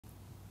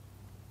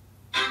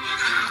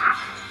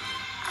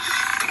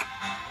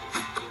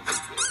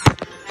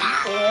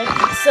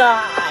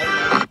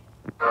side.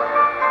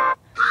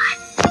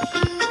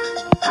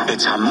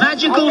 It's a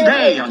magical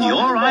day on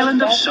your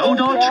island of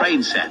Sodor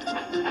train set.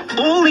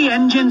 All the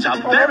engines are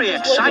very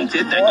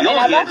excited that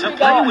you're here to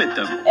play with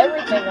them.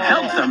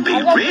 Help them be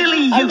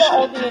really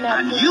useful,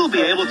 and you'll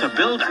be able to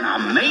build an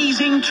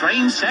amazing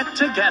train set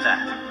together.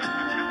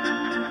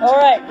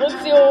 Alright,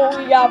 let's see what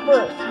we got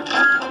first.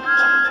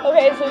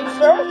 Okay, so you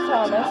start with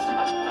Thomas.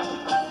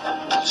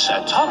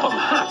 Sir Topham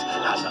Hatt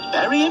has a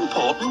very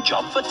important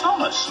job for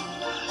Thomas.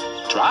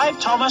 Drive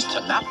Thomas to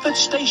Knapford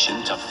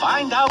Station to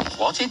find out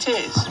what it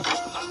is.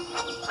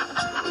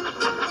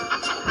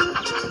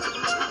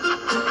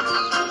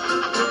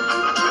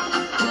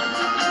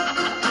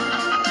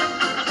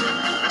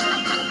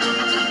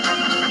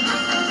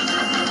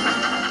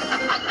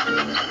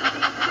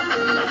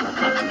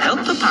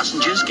 Help the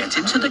passengers get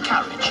into the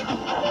carriage.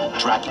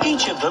 Drag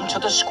each of them to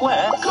the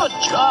square. Good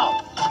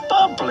job.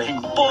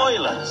 Bubbling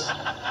boilers.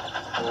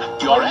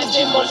 Your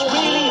engine was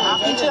really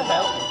happy to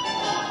help.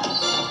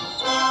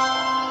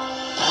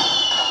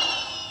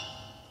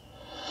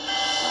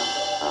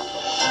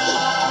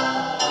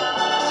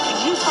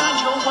 Can you find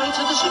your way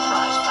to the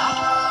surprise pack?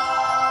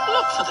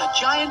 Look for the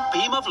giant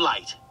beam of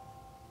light.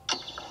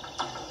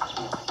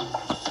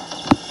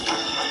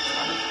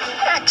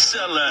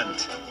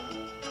 Excellent!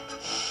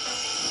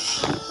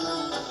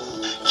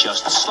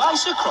 Just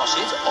slice across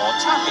it or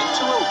tap it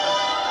to open.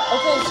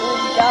 Okay, so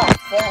we got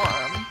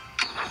farm.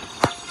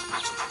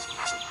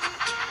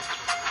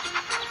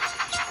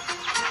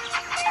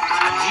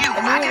 A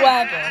new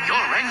wagon.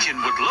 Your engine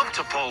would love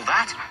to pull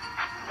that.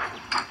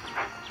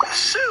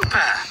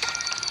 Super!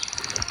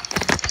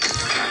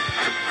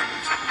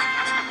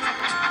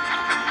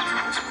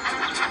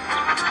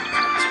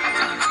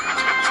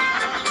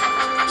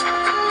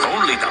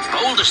 Only the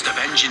boldest of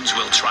engines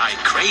will try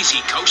Crazy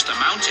Coaster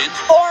Mountain.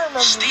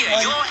 Steer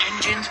your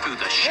engine through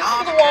the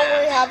sharp curves. This is the one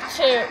where we have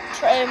to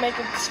try to make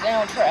it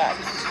down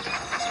tracks.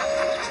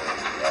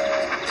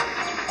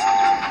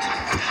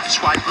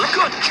 Swipe,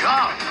 good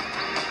job.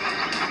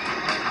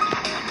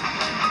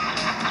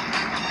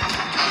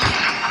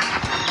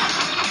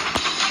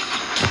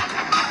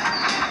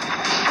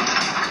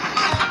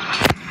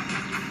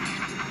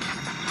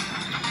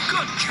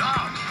 Good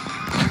job.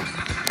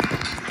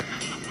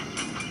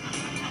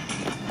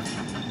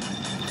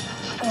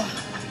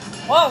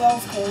 Wow, that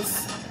was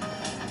close.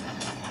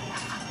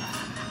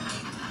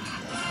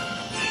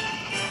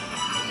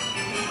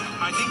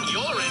 I think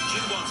your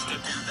engine wants to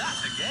do that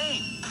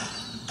again.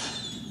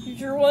 You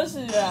sure was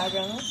the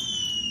dragon.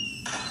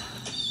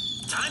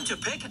 Time to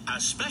pick a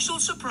special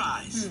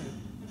surprise.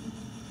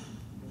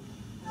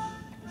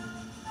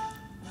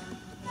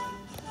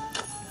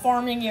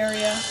 Farming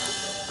area.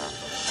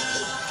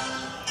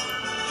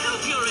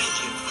 Help your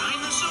engine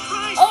find the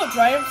surprise. Oh, it's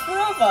right in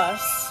front of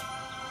us.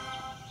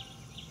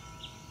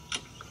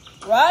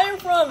 Right in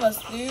front of us,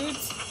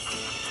 dudes.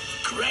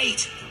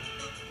 Great.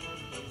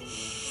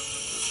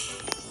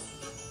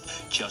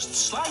 Just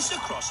slice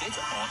across it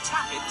or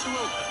tap it to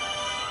open.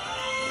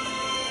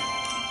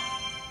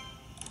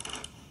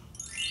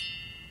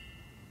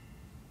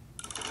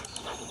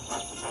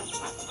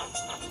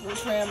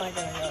 Which way am I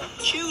gonna go?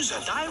 Choose a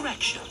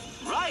direction.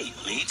 Right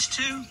leads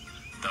to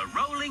the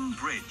rolling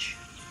bridge.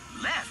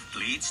 Left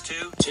leads to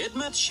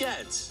Tidmouth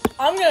Sheds.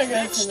 I'm gonna go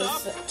Next to the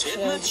stop,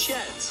 Tidmouth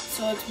Sheds.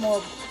 So it's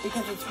more,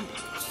 because it's more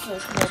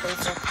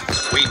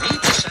basic. We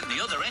need to send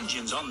the other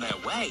engines on their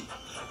way.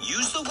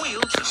 Use the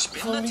wheel to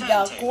spin So the we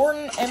turntable. got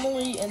Gordon,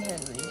 Emily, and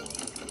Henry.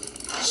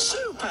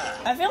 Super!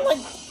 I feel like,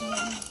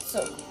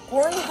 so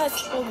Gordon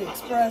has to go to the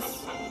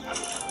Express.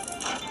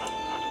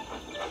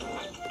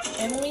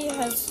 Emily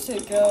has to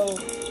go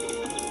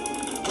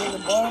in the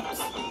box.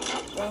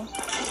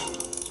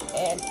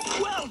 And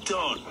Well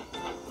done!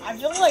 I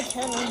feel like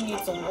Henry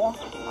needs a walk.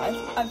 I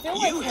feel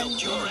like You Henry...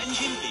 helped your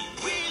engine be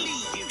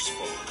really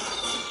useful.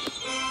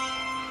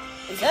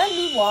 Is that a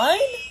new line?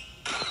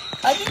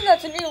 I think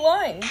that's a new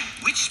line.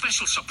 Which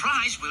special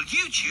surprise will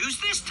you choose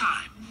this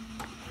time?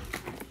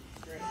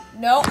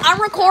 No, I'm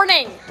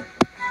recording.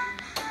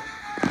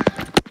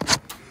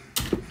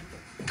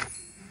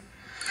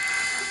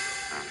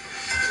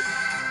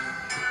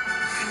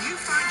 Can you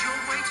find your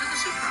way to the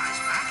surprise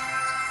pack?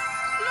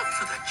 Look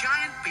for the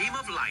giant beam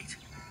of light.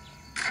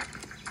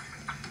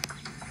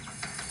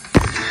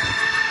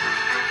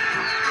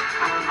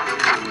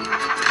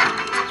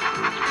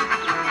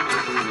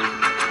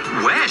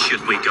 Where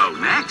should we go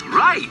next?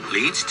 Right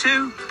leads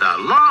to the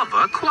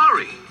lava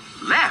quarry.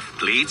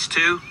 Left leads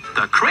to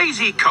the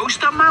Crazy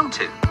Coaster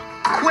Mountain.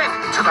 Quick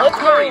to the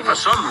quarry for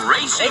some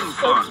racing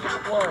fun.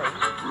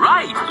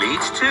 Right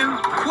leads to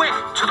quick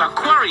to the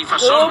quarry for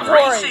some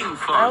racing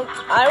fun.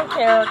 I don't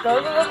care. Go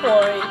to the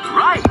quarry.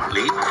 Right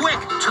lead quick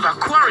to the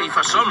quarry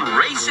for some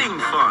racing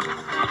fun.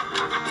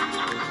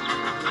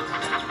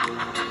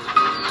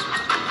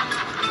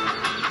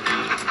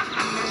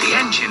 The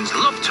engines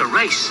love to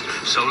race,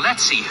 so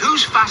let's see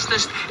who's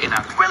fastest in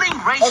a thrilling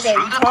race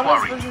through the Thomas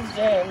quarry. versus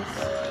James.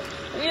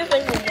 Who do you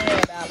think will win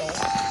a battle?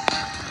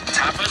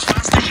 Tap as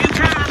fast as you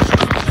can.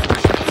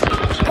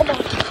 Come on.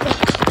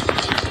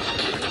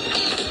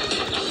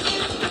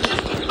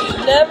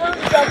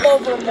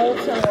 over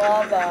molten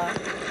lava.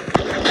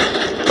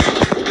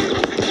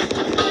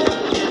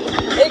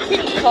 It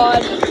can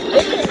cause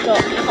damage.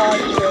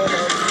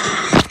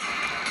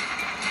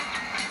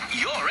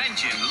 Your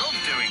engine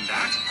loved doing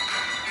that.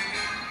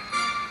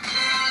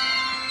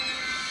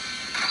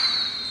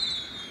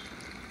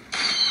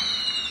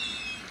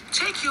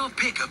 Take your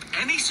pick of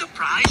any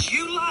surprise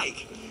you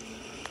like.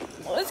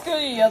 Let's go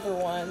to the other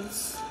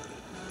ones.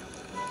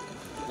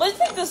 Let's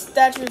take the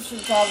statue of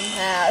Tutankhamun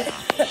hat.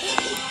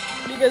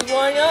 Because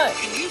why not?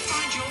 Can you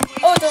find your way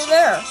Oh, it's over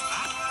there.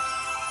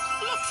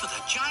 Look for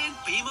the giant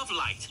beam of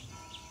light.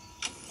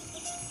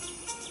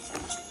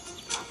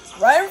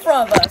 Right in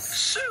front of us.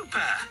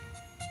 Super!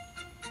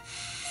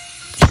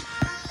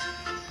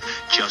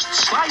 Just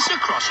slice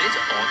across it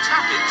or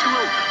tap it to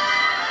open.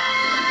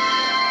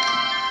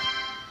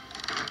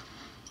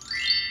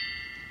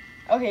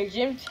 Okay,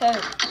 Jim's head.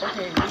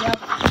 Okay, we have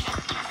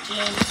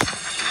Jim.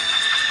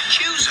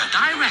 Choose a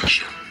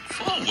direction.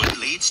 Forward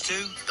leads to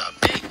the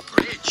big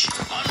bridge.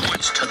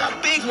 Onwards to the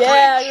big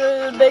Yeah, bridge.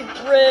 go to the big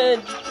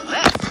bridge.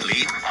 Left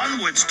lead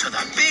onwards to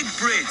the big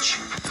bridge.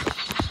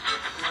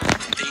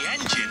 The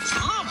engines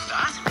love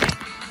that.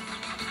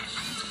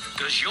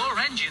 Does your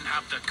engine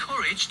have the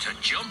courage to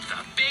jump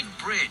the big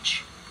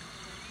bridge?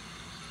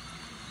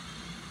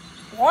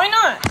 Why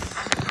not?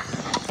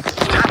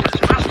 Tap as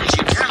fast as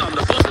you can on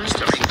the buttons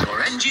to make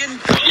your engine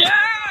go. Yeah!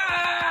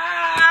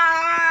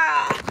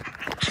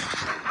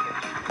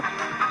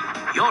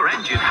 Your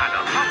engine had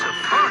a lot of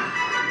fun.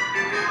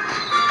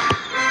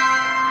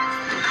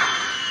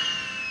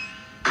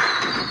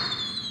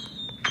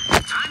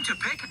 Time to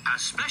pick a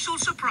special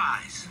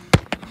surprise.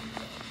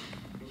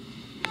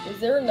 Is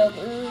there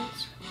another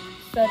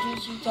statue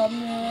she's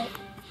talking about?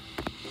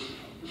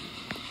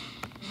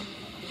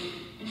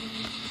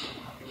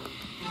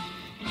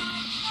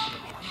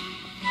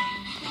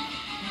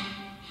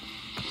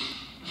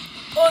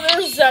 Oh,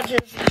 there's a statue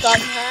she's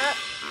talking about.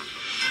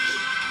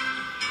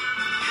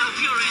 Help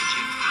your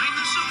engine find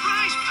the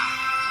surprise pack.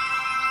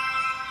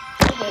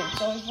 Okay,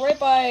 so it's right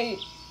by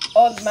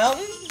the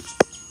mountain.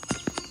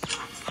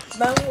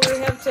 Mountain where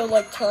we have to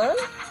like turn.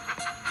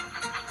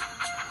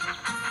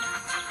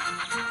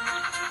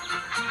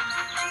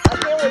 I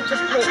can't really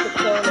just put the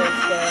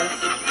coordinates there.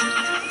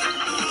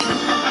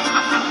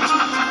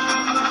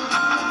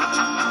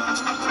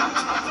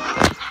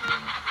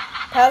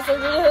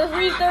 Passengers have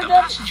reached their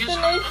Passengers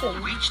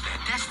destination. reach their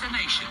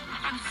destination,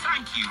 and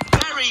thank you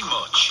very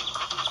much.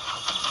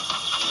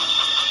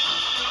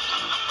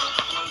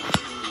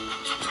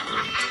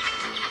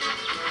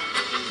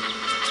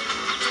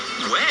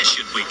 Where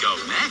should we go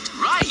next?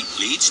 Right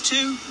leads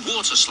to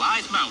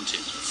Waterslide Mountain.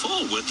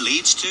 Forward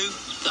leads to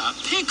the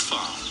pig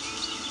farm.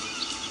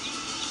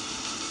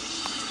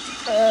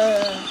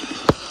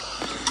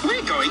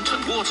 We're going to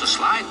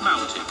Waterslide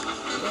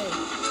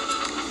Mountain.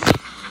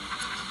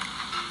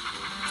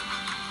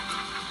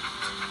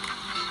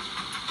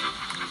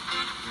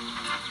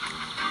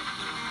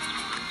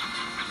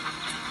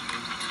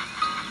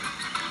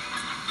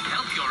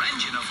 Help your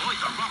engine avoid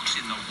the rocks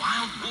in the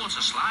wild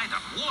water slide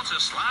at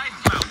Waterslide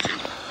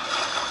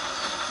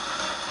Mountain.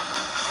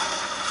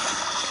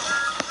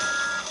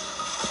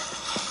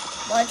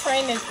 My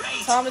train is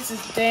Thomas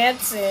is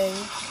dancing.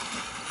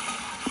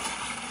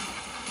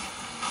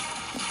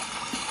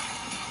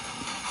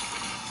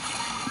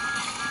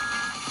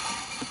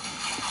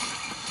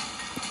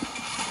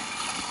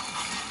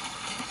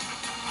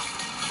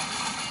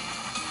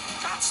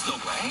 That's the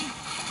way.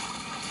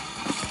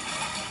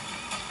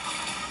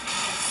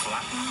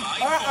 Flatten my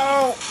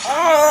Uh-oh. ball.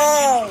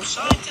 Oh.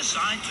 Side to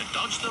side to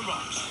dodge the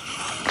rocks.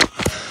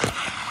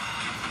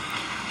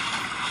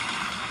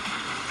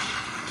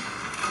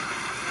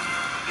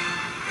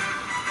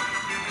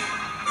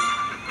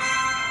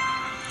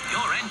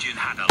 Your engine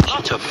had a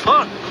lot of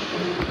fun.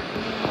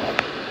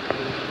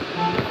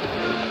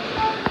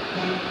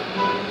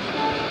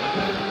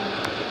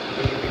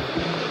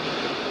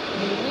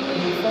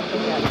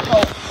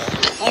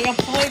 Like a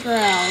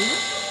playground.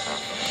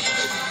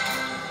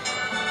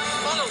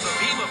 Follow the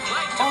beam of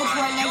light to Oh, it's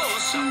find right your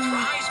next to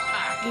surprise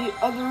pack.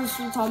 the other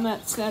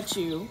Sultanate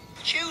statue.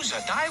 Choose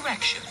a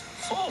direction.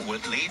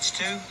 Forward leads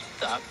to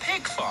the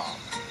pig farm.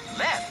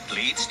 Left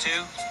leads to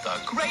the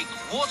Great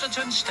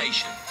Waterton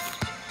Station.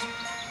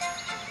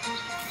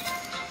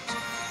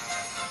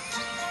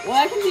 Well,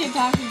 I can see a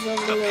package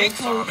over The there. pig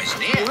So farm is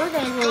near. we're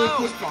gonna go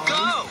to the pig farm.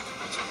 Go!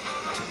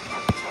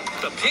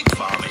 The pig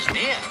farm is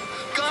near.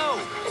 Go!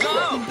 The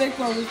Go! big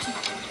farm is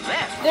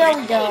Left There we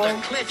Great go.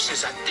 Boulder Cliffs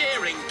is a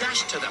daring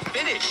dash to the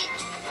finish.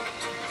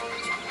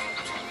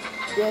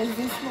 yeah, is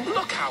this one?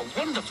 Look how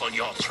wonderful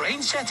your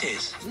train set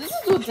is. This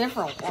is a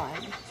different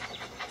one.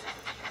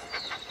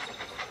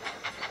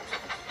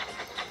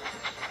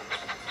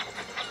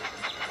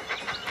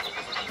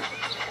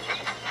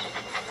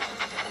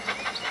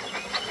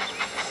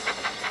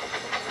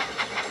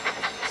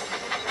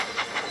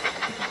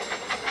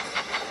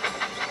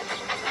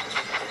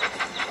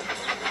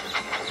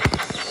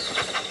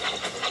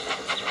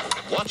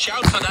 Watch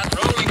out for that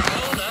rolling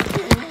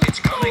boulder. It's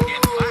coming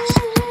in fast.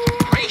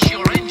 Race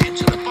your engine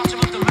to the bottom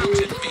of the mountain.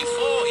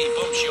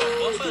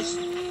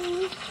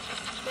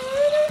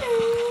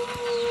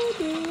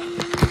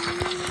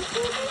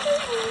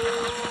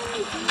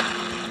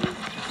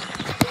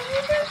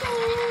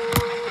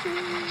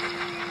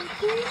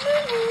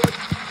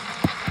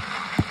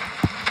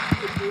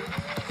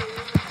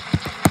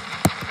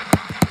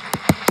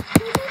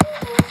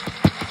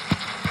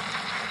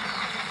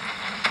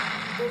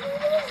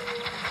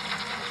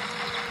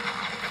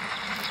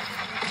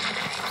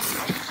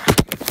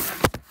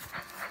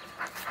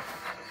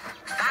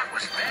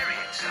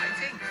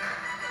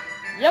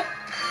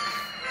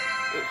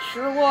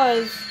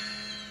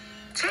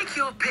 Take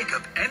your pick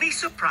of any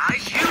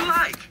surprise you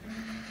like.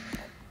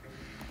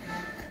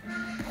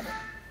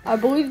 I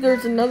believe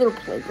there's another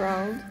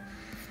playground.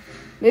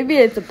 Maybe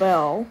it's a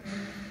bell.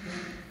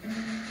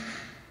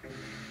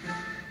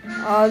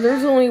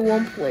 There's only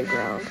one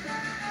playground.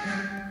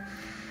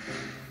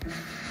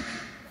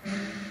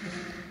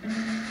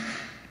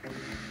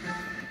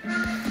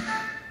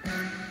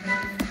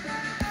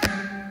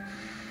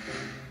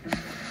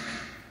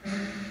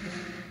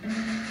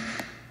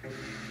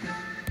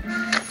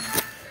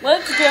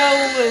 Let's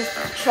go with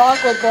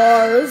chocolate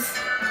bars.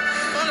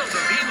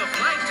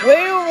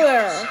 Way over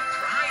there.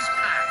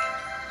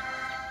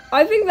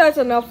 I think that's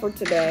enough for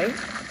today.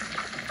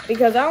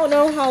 Because I don't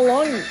know how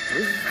long this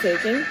is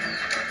taking.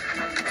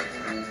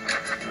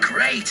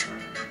 Great.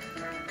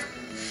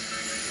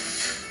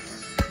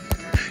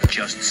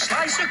 Just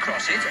slice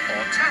across it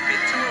or tap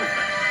it to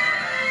open.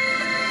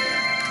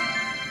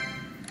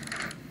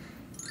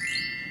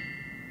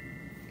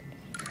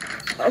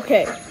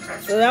 Okay,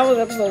 so that was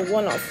episode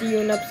 1. I'll see you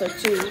in episode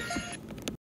 2.